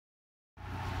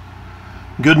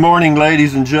Good morning,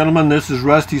 ladies and gentlemen. This is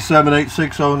Rusty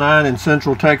 78609 in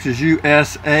Central Texas,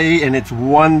 USA, and it's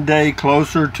one day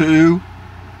closer to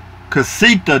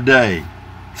Casita Day.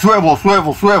 Swivel,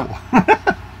 swivel, swivel.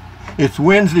 It's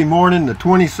Wednesday morning, the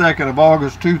 22nd of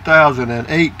August,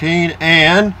 2018,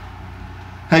 and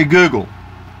hey Google,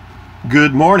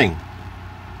 good morning.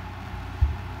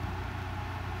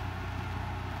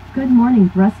 Good morning,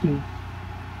 Rusty.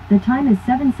 The time is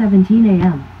 7:17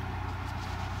 a.m.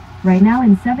 Right now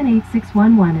in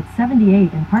 78611 it's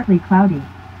 78 and partly cloudy.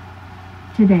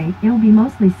 Today, it will be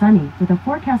mostly sunny, with a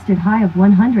forecasted high of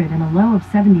 100 and a low of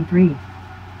 73.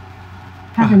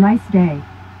 Have a nice day.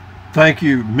 Thank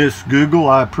you, Miss Google.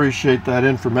 I appreciate that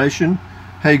information.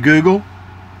 Hey Google,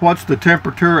 what's the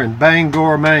temperature in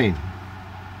Bangor, Maine?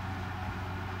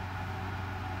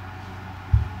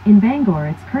 In Bangor,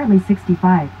 it's currently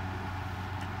 65.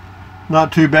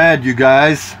 Not too bad, you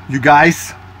guys. You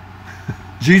guys.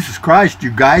 Jesus Christ, you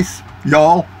guys.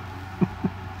 Y'all.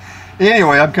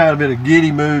 Anyway, I'm kind of in a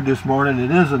giddy mood this morning.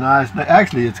 It is a nice day.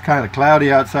 Actually, it's kind of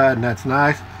cloudy outside, and that's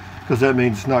nice because that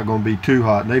means it's not going to be too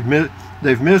hot. And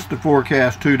they've missed the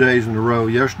forecast 2 days in a row.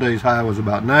 Yesterday's high was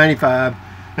about 95,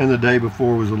 and the day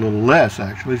before was a little less,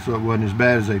 actually, so it wasn't as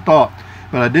bad as they thought.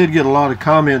 But I did get a lot of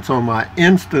comments on my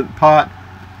Instant Pot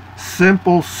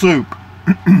Simple Soup.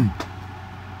 And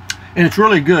it's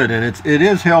really good, and it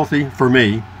is healthy for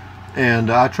me, and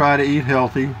I try to eat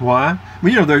healthy. Why?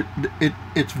 Well, you know,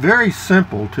 it's very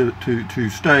simple to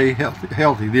stay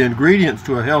healthy. The ingredients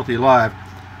to a healthy life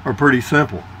are pretty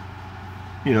simple.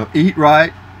 You know, eat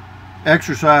right,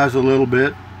 exercise a little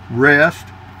bit, rest,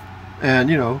 and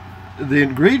you know, the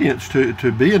ingredients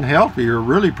to being healthy are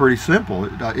really pretty simple.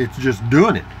 It's just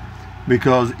doing it,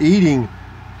 because eating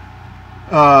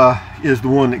is the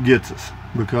one that gets us.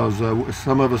 Because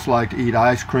some of us like to eat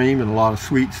ice cream and a lot of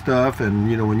sweet stuff,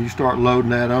 and you know, when you start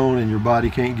loading that on and your body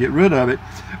can't get rid of it,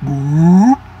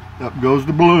 whoop, up goes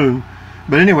the balloon.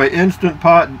 But anyway, Instant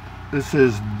Pot, this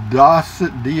is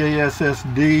Dassd,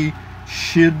 D-A-S-S-D,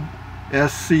 Shid,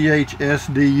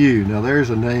 S-C-H-S-D-U. Now there's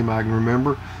a name I can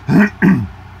remember. It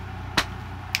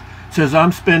says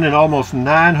I'm spending almost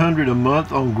 $900 a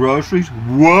month on groceries.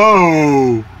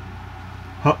 Whoa!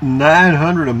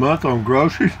 $900 a month on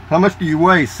groceries? How much do you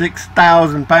weigh?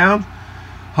 6,000 pounds?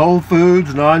 Whole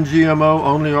Foods, non-GMO,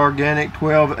 only organic,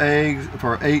 12 eggs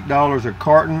for $8 a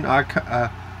carton. I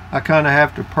kind of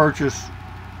have to purchase.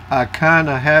 I kind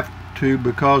of have to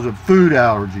because of food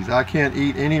allergies. I can't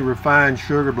eat any refined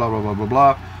sugar, blah, blah, blah, blah,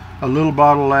 blah. A little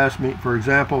bottle lasts me, for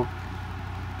example,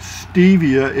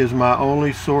 stevia is my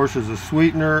only source as a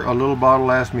sweetener. A little bottle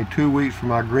lasts me 2 weeks for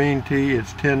my green tea.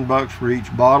 It's $10 for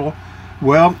each bottle.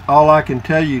 Well, all I can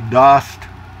tell you, Dassd,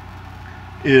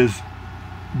 is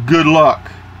good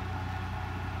luck.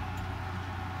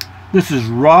 This is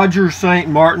Roger St.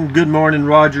 Martin. Good morning,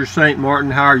 Roger St.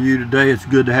 Martin. How are you today? It's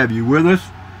good to have you with us.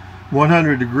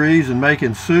 100 degrees and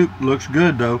making soup. Looks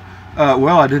good, though.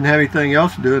 Well, I didn't have anything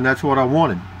else to do, and that's what I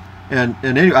wanted. And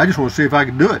anyway, I just want to see if I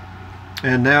could do it.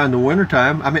 And now in the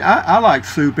wintertime, I mean, I like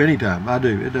soup anytime. I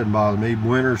do. It doesn't bother me.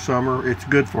 Winter, summer, it's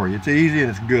good for you. It's easy and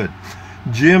it's good.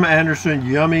 Jim Anderson,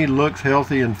 yummy, looks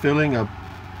healthy and filling. A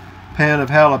pan of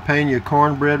jalapeno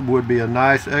cornbread would be a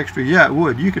nice extra. Yeah, it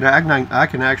would. I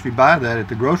can actually buy that at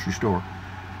the grocery store.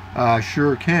 I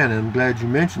sure can, and I'm glad you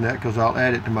mentioned that because I'll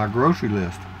add it to my grocery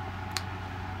list.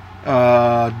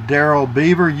 Daryl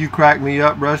Beaver, you crack me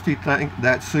up, Rusty. Think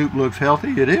that soup looks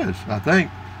healthy? It is, I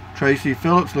think. Tracy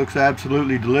Phillips looks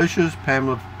absolutely delicious.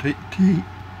 Pamela T.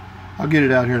 I'll get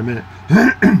it out here in a minute.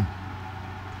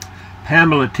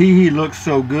 Pamela Teehee looks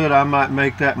so good, I might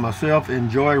make that myself.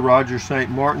 Enjoy. Roger St.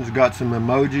 Martin's got some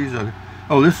emojis.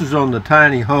 Oh, this is on the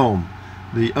tiny home,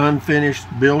 the unfinished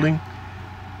building.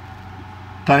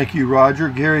 Thank you, Roger.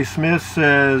 Gary Smith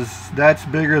says, that's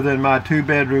bigger than my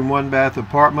 2-bedroom, 1-bath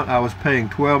apartment I was paying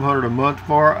 $1,200 a month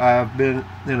for. I've been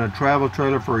in a travel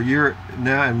trailer for a year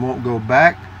now and won't go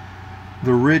back.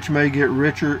 The rich may get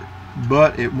richer,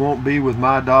 but it won't be with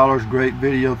my dollars. Great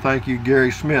video. Thank you, Gary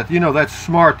Smith. You know, that's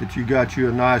smart that you got you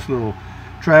a nice little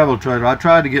travel trailer. I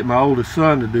tried to get my oldest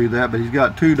son to do that, but he's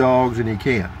got 2 dogs and he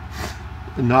can't.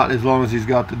 Not as long as he's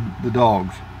got the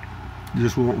dogs. It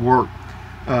just won't work.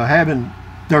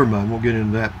 Never mind, won't get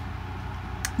into that.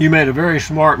 You made a very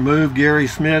smart move, Gary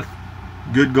Smith.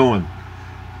 Good going.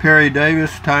 Perry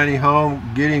Davis, tiny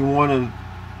home, getting one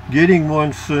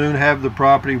soon, have the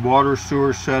property, water,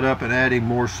 sewer set up, and adding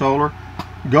more solar.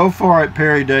 Go for it,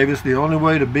 Perry Davis. The only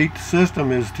way to beat the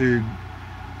system is to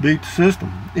beat the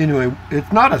system. Anyway,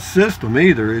 it's not a system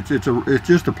either. It's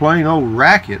just a plain old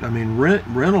racket. I mean,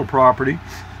 rental property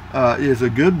is a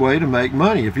good way to make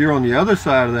money. If you're on the other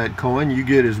side of that coin, you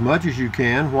get as much as you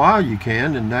can while you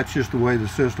can, and that's just the way the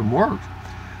system works.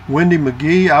 Wendy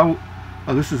McGee,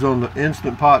 this is on the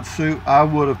Instant Pot soup. I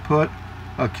would have put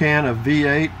a can of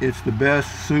V8. It's the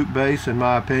best soup base in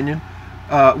my opinion.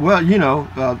 Well, you know,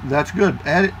 that's good.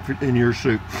 Add it in your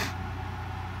soup.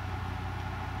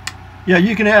 Yeah,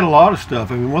 you can add a lot of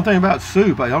stuff. I mean, one thing about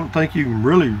soup, I don't think you can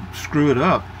really screw it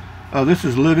up. This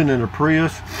is Living in a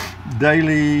Prius.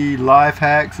 Daily Life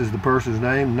Hacks is the person's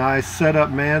name. Nice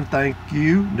setup, man. Thank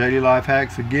you. Daily Life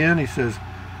Hacks again. He says,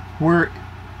 where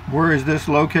is this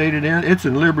located in? It's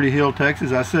in Liberty Hill,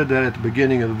 Texas. I said that at the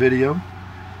beginning of the video.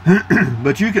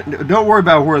 But you can, don't worry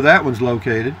about where that one's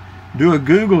located. Do a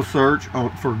Google search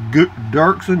for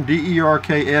Dirksen,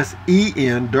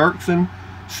 D-E-R-K-S-E-N, Dirksen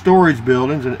storage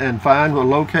buildings, and find a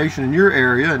location in your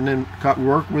area, and then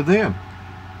work with them.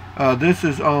 This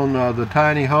is on the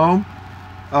tiny home.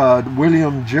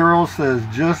 William Gerald says,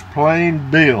 just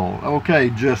plain Bill. Okay,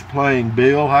 just plain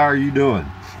Bill. How are you doing?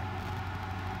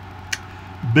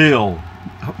 Bill.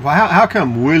 How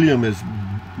come William is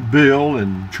Bill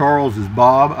and Charles is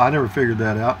Bob? I never figured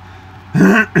that out.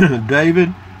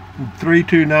 David,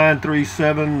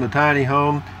 32937, the tiny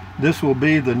home. This will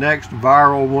be the next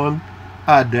viral one.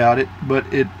 I doubt it, but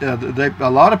a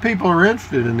lot of people are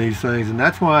interested in these things, and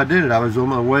that's why I did it. I was on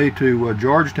my way to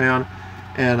Georgetown,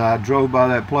 and I drove by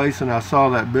that place, and I saw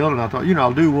that building. I thought, you know,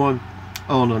 I'll do one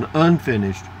on an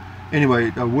unfinished.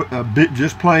 Anyway,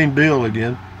 just plain Bill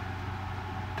again.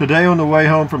 Today on the way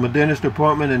home from a dentist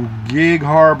appointment in Gig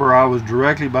Harbor, I was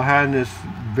directly behind this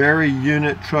very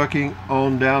unit trucking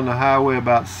on down the highway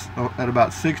at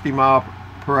about 60 miles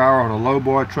per hour on a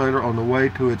lowboy trailer on the way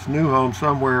to its new home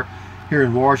somewhere here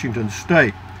in Washington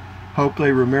State. Hope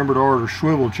they remember to order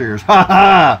swivel chairs. Ha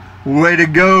ha! Way to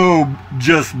go,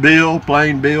 just Bill,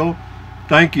 plain Bill.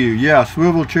 Thank you. Yeah,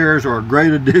 swivel chairs are a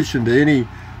great addition to any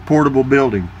portable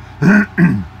building.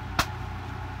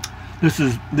 This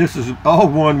is all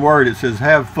one word. It says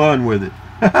have fun with it.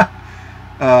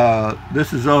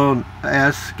 This is on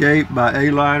Escape by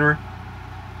A-Liner.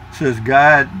 It says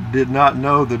guy did not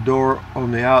know the door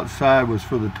on the outside was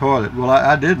for the toilet. Well,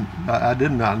 I didn't. I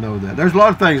did not know that. There's a lot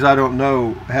of things I don't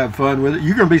know. Have fun with it.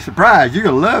 You're going to be surprised. You're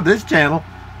going to love this channel.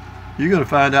 You're going to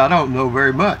find out I don't know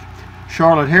very much.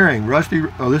 Charlotte Herring, Rusty.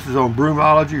 Oh, this is on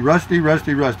Broomology.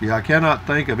 Rusty. I cannot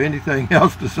think of anything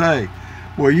else to say.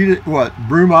 Well, you did what?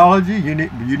 Broomology? You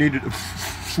need to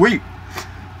sweep.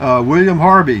 William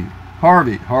Harvey.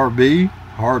 Harvey's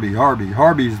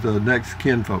the next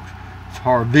kin folks. It's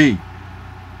Harvey.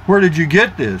 Where did you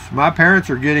get this? My parents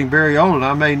are getting very old, and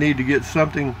I may need to get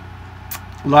something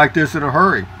like this in a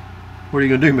hurry. What are you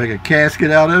going to do? Make a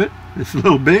casket out of it? It's a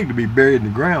little big to be buried in the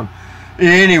ground.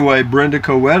 Anyway, Brenda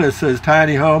Coetta says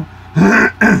tiny home.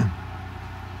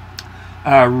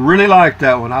 I really like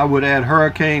that one. I would add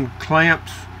hurricane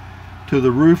clamps to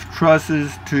the roof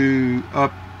trusses to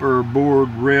upper board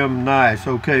rim. Nice.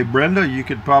 Okay, Brenda, you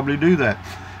could probably do that.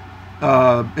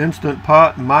 Instant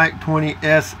Pot, Mike 20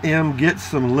 SM, get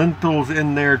some lentils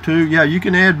in there too. Yeah, you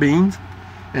can add beans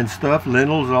and stuff,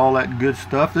 lentils and all that good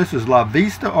stuff. This is La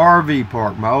Vista RV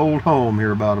Park, my old home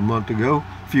here about a month ago,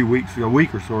 a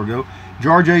week or so ago.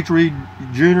 George H. Reed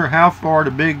Jr., how far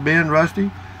to Big Bend, Rusty?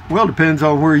 Well, depends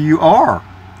on where you are,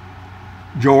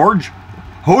 George.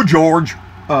 Oh, George.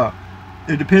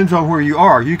 It depends on where you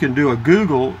are. You can do a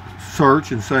Google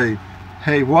search and say,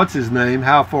 hey, what's his name?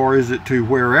 How far is it to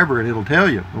wherever? And it'll tell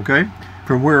you, okay?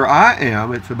 From where I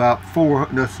am, it's about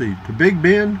to Big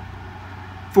Bend,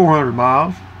 400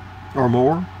 miles or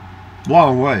more.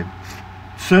 Long way.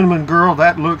 Cinnamon Girl,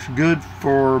 that looks good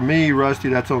for me, Rusty.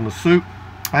 That's on the soup.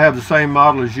 I have the same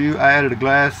model as you. I added a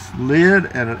glass lid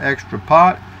and an extra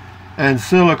pot and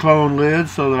silicone lid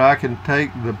so that I can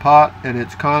take the pot and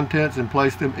its contents and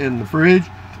place them in the fridge.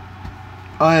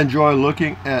 I enjoy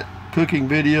looking at cooking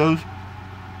videos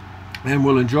and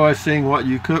will enjoy seeing what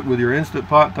you cook with your Instant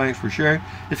Pot. Thanks for sharing.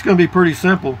 It's going to be pretty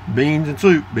simple. Beans and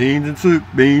soup, beans and soup,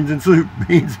 beans and soup,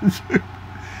 beans and soup.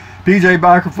 PJ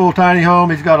Biker Full Tiny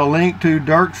Home. He's got a link to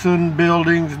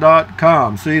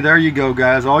DirksenBuildings.com. See, there you go,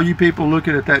 guys. All you people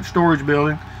looking at that storage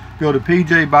building, go to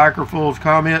PJ Biker Full's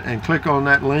comment and click on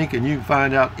that link, and you can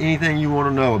find out anything you want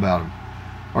to know about him.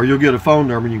 Or you'll get a phone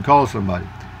number and you can call somebody.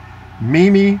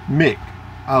 Mimi Mick.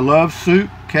 I love soup,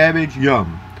 cabbage,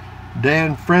 yum.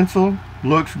 Dan Frenzel,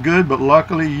 looks good, but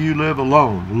luckily you live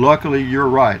alone. Luckily you're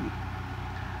right.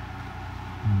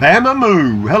 Bama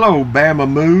Moo. Hello, Bama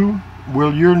Moo.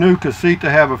 Will your new casita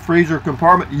have a freezer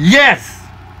compartment? Yes,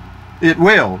 it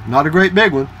will. Not a great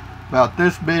big one. About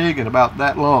this big and about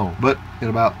that long, but in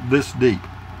about this deep.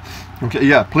 Okay,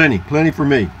 yeah, plenty for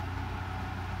me.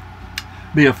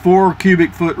 Be a 4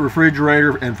 cubic foot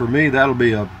refrigerator, and for me that'll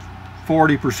be a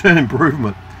 40%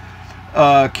 improvement.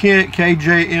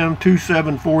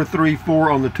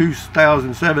 KJM27434 on the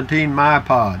 2017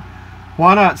 MyPod.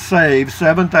 Why not save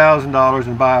 $7,000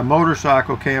 and buy a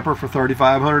motorcycle camper for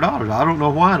 $3,500? I don't know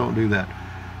why I don't do that.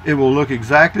 It will look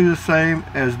exactly the same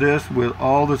as this with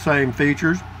all the same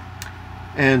features.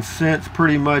 And since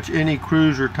pretty much any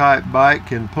cruiser type bike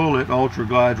can pull it, Ultra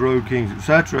Glides, Road Kings,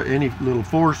 etc., any little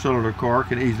 4-cylinder car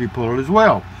can easily pull it as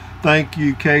well. Thank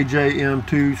you,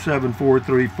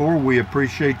 KJM27434. We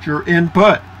appreciate your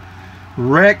input.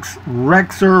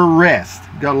 Rexer Rest.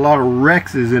 Got a lot of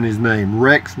Rexes in his name.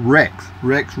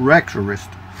 Rexerist.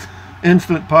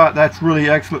 Instant Pot. That's really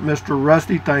excellent, Mr.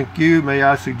 Rusty. Thank you. May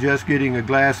I suggest getting a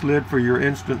glass lid for your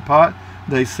Instant Pot?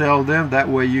 They sell them. That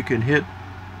way you can hit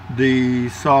the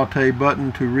saute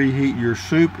button to reheat your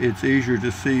soup. It's easier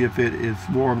to see if it's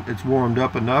warmed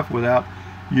up enough without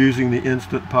using the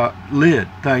Instant Pot lid.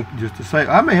 Just to say,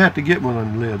 I may have to get one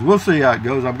of the lids. We'll see how it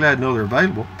goes. I'm glad to know they're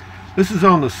available. This is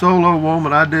on the Solo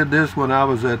Woman. I did this when I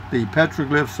was at the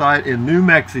Petroglyph site in New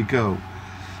Mexico.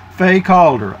 Faye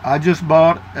Calder. I just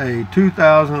bought a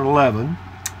 2011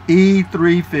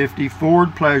 E350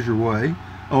 Ford Pleasureway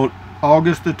on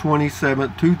August the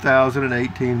 27th,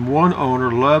 2018. One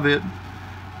owner. Love it.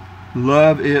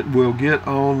 Love it. Will get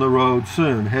on the road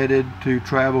soon. Headed to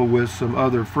travel with some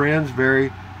other friends.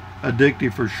 Very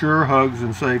addictive for sure. Hugs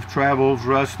and safe travels,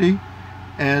 Rusty.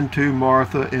 And to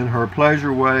Martha in her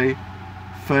Pleasureway,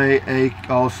 Faye Ake,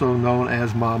 also known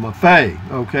as Mama Faye.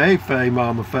 Okay, Faye,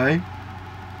 Mama Faye.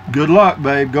 Good luck,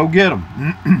 babe. Go get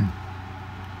them.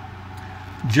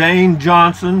 Jane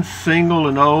Johnson, single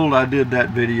and old. I did that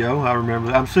video. I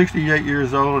remember that. I'm 68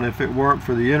 years old, and if it weren't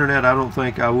for the internet, I don't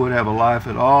think I would have a life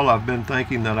at all. I've been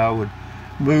thinking that I would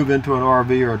move into an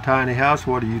RV or a tiny house.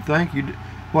 What do you think?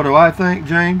 What do I think,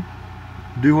 Jane?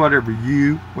 Do whatever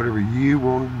you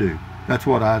want to do. That's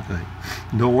what I think.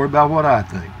 Don't worry about what I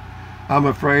think. I'm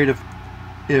afraid if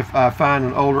I find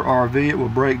an older RV, it will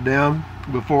break down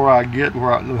before I get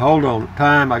where I... Hold on.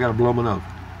 Time. I got to blow my nose.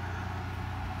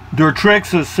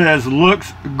 Dertrixa says,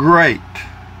 looks great.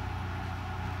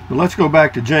 But let's go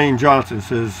back to Jane Johnson.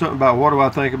 Says something about what do I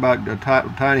think about a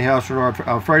tiny house or an RV.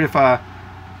 I'm afraid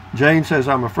Jane says,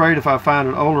 I'm afraid if I find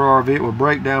an older RV, it will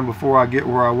break down before I get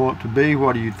where I want to be.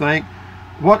 What do you think?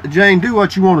 Jane, do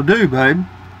what you want to do, babe.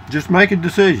 Just make a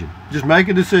decision. Just make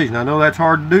a decision. I know that's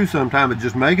hard to do sometimes, but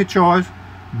just make a choice,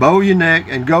 bow your neck,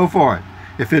 and go for it.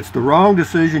 If it's the wrong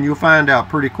decision, you'll find out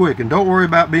pretty quick. And don't worry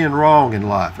about being wrong in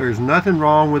life. There's nothing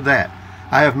wrong with that.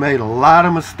 I have made a lot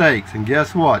of mistakes, and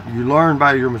guess what? You learn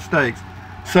by your mistakes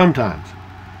sometimes.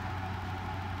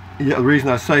 Yeah, the reason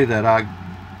I say that, I've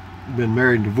been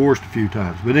married and divorced a few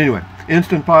times. But anyway,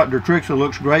 Instant Pot Dertrixa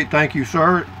looks great. Thank you,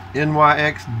 sir.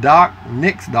 NYX Doc,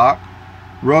 Nix Doc.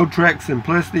 Road Trek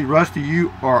Simplicity. Rusty,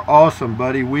 you are awesome,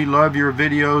 buddy. We love your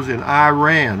videos in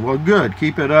Iran. Well, good.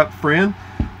 Keep it up, friend.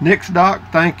 Nix Doc,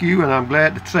 thank you, and I'm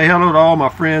glad to say hello to all my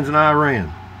friends in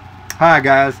Iran. Hi,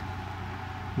 guys.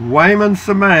 Wayman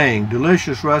Samang.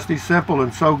 Delicious, Rusty. Simple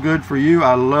and so good for you.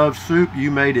 I love soup.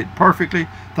 You made it perfectly.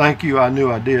 Thank you. I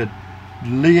knew I did.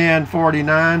 Leanne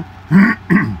 49.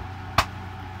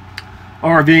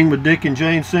 RVing with Dick and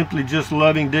Jane. Simply just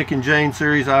loving Dick and Jane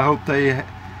series. I hope they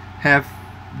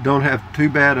don't have too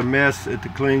bad a mess at the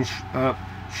clean up.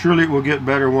 Surely it will get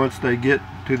better once they get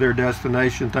to their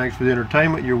destination. Thanks for the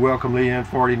entertainment. You're welcome, Leanne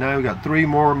 49. We got 3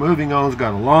 more. Moving on's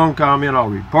got a long comment. I'll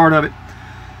read part of it.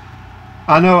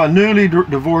 I know a newly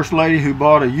divorced lady who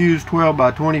bought a used 12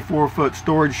 by 24 foot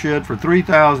storage shed for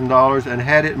 $3,000 and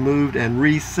had it moved and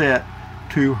reset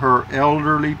to her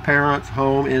elderly parents'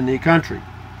 home in the country.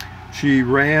 She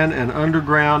ran an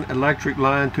underground electric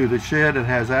line to the shed and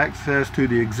has access to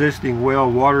the existing well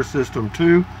water system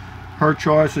too. Her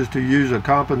choice is to use a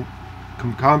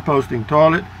composting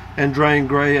toilet and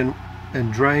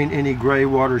drain any gray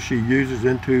water she uses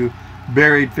into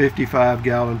buried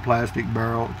 55-gallon plastic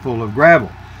barrel full of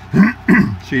gravel.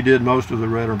 She did most of the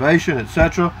renovation,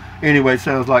 etc. Anyway,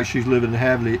 sounds like she's living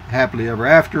happily ever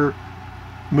after.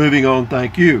 Moving on,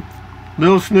 thank you.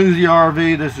 Little Snoozy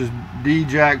RV, this is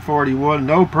D-Jack 41.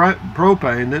 No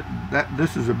propane.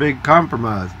 This is a big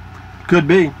compromise. Could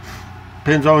be.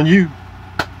 Depends on you.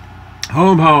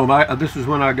 Home. This is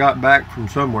when I got back from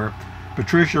somewhere.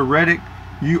 Patricia Reddick,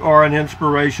 you are an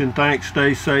inspiration. Thanks.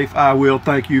 Stay safe. I will.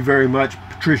 Thank you very much,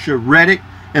 Patricia Reddick.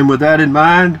 And with that in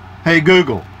mind, hey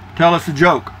Google, tell us a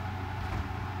joke.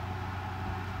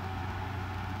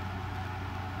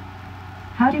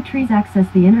 How do trees access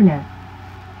the internet?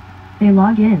 They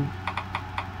log in.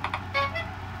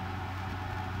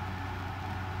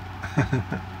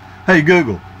 Hey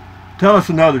Google, Tell us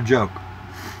another joke.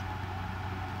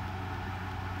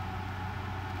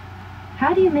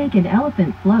 How do you make an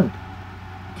elephant float?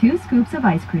 2 scoops of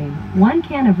ice cream, 1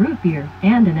 can of root beer,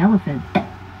 and an elephant.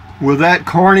 With that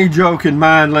corny joke in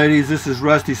mind, ladies, this is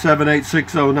Rusty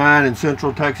 78609 in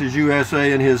Central Texas,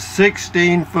 USA, in his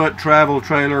 16-foot travel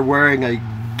trailer, wearing a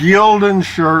Gildan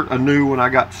shirt, a new one. I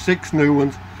got 6 new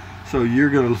ones, so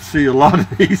you're going to see a lot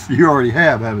of these. You already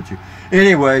have, haven't you?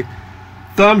 Anyway,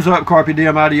 thumbs up, carpe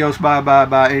diem, adios, bye, bye,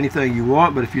 bye, anything you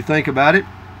want. But if you think about it,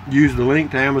 use the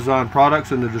link to Amazon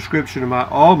products in the description of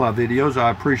all my videos. I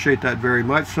appreciate that very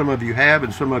much. Some of you have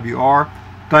and some of you are.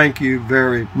 Thank you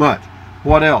very much.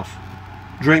 What else?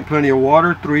 Drink plenty of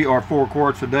water. 3 or 4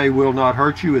 quarts a day will not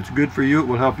hurt you. It's good for you. It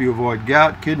will help you avoid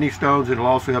gout, kidney stones. It'll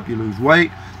also help you lose weight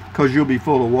because you'll be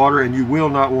full of water, and you will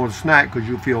not want to snack because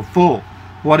you'll feel full.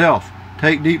 What else?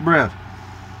 Take deep breaths.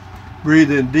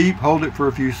 Breathe in deep. Hold it for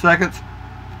a few seconds.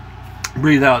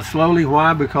 Breathe out slowly.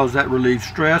 Why? Because that relieves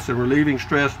stress, and relieving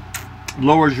stress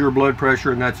lowers your blood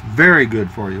pressure, and that's very good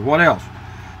for you. What else?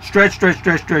 Stretch, stretch,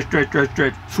 stretch, stretch, stretch, stretch,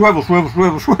 stretch. Swivel, swivel,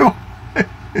 swivel, swivel.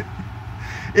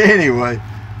 Anyway,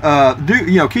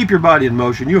 keep your body in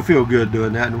motion. You'll feel good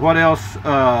doing that. And what else?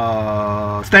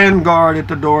 Stand guard at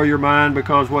the door of your mind,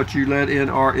 because what you let in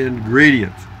are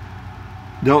ingredients.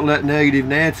 Don't let negative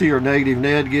Nancy or negative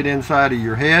Ned get inside of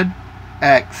your head.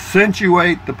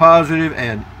 Accentuate the positive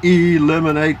and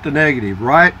eliminate the negative,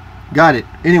 right? Got it.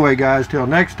 Anyway, guys, till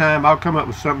next time, I'll come up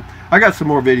with something. I got some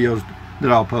more videos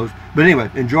that I'll post. But anyway,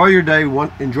 enjoy your day,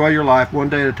 enjoy your life one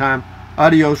day at a time.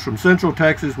 Adios from Central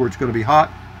Texas, where it's going to be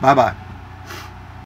hot. Bye-bye.